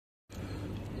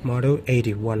Model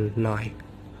 819.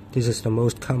 This is the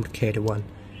most complicated one.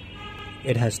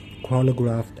 It has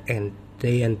chronograph and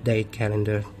date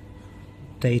calendar,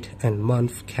 date and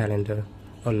month calendar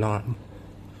alarm.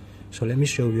 So let me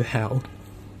show you how.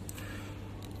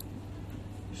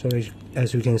 So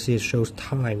as you can see, it shows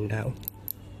time now.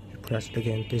 You press it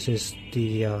again. This is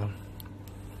the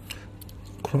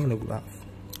chronograph.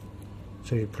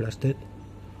 So you pressed it.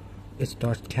 It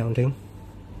starts counting.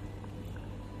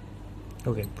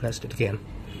 Okay, pressed it again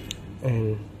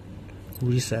and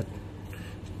reset.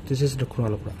 This is the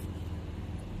chronograph.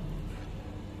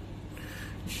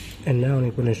 And now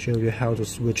I'm going to show you how to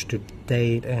switch to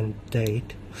date and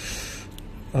date.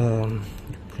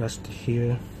 Press it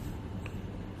here.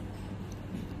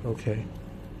 Okay.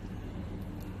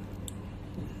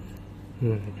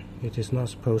 It is not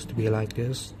supposed to be like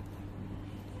this.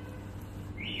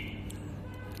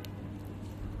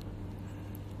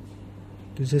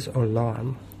 This is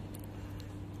alarm.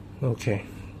 Okay,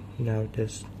 now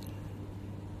this.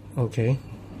 Okay,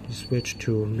 switch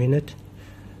to minute,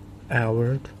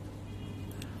 hour.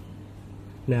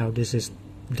 Now this is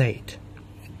date.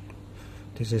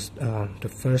 This is the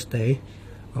first day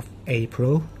of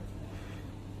April.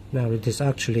 Now it is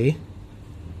actually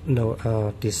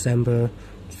December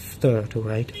 3rd,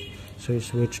 right? So you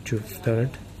switch to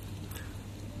 3rd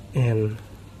and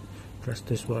press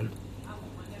this one.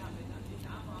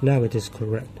 Now it is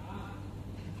correct.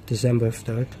 December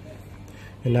 3rd.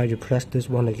 And now you press this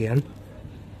one again.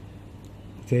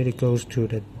 Okay, it goes to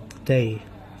the day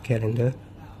calendar.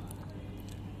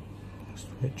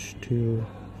 Switch to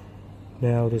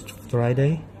now this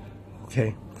Friday.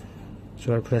 Okay,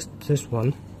 so I press this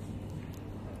one.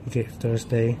 Okay,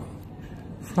 Thursday,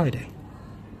 Friday.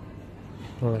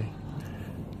 Alright,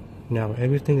 now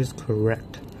everything is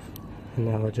correct. And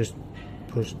now I just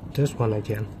push this one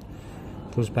again.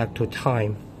 Goes back to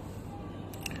time.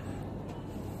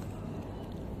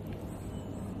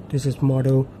 This is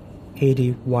model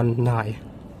 819.